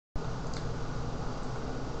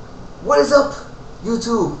What is up,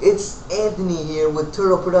 YouTube? It's Anthony here with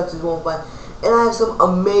Turtle Productions 1.5, and I have some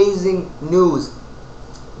amazing news.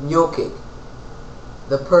 Mule Cake,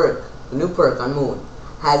 the new perk on Moon,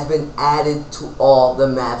 has been added to all the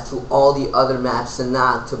maps, to all the other maps, to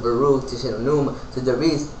Nacht, to Baruch, to Shinonuma, to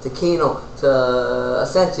Dariz, to Kino, to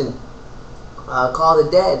Ascension, Call of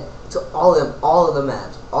the Dead, to all of the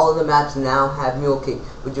maps. All of the maps now have Mule Cake,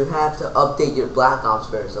 but you have to update your Black Ops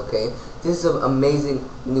first, okay? This is some amazing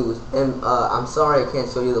news, and I'm sorry I can't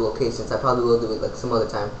show you the locations. I probably will do it like some other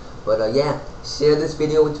time. But yeah, share this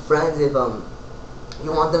video with your friends if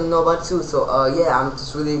you want them to know about it too. So yeah, I'm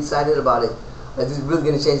just really excited about it. This is really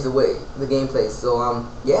gonna change the gameplay. So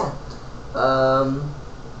yeah.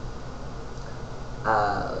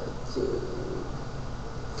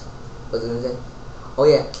 What was I gonna say? Oh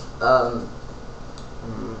yeah.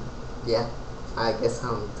 Yeah. I guess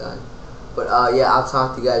I'm done. But yeah, I'll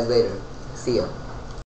talk to you guys later. See ya.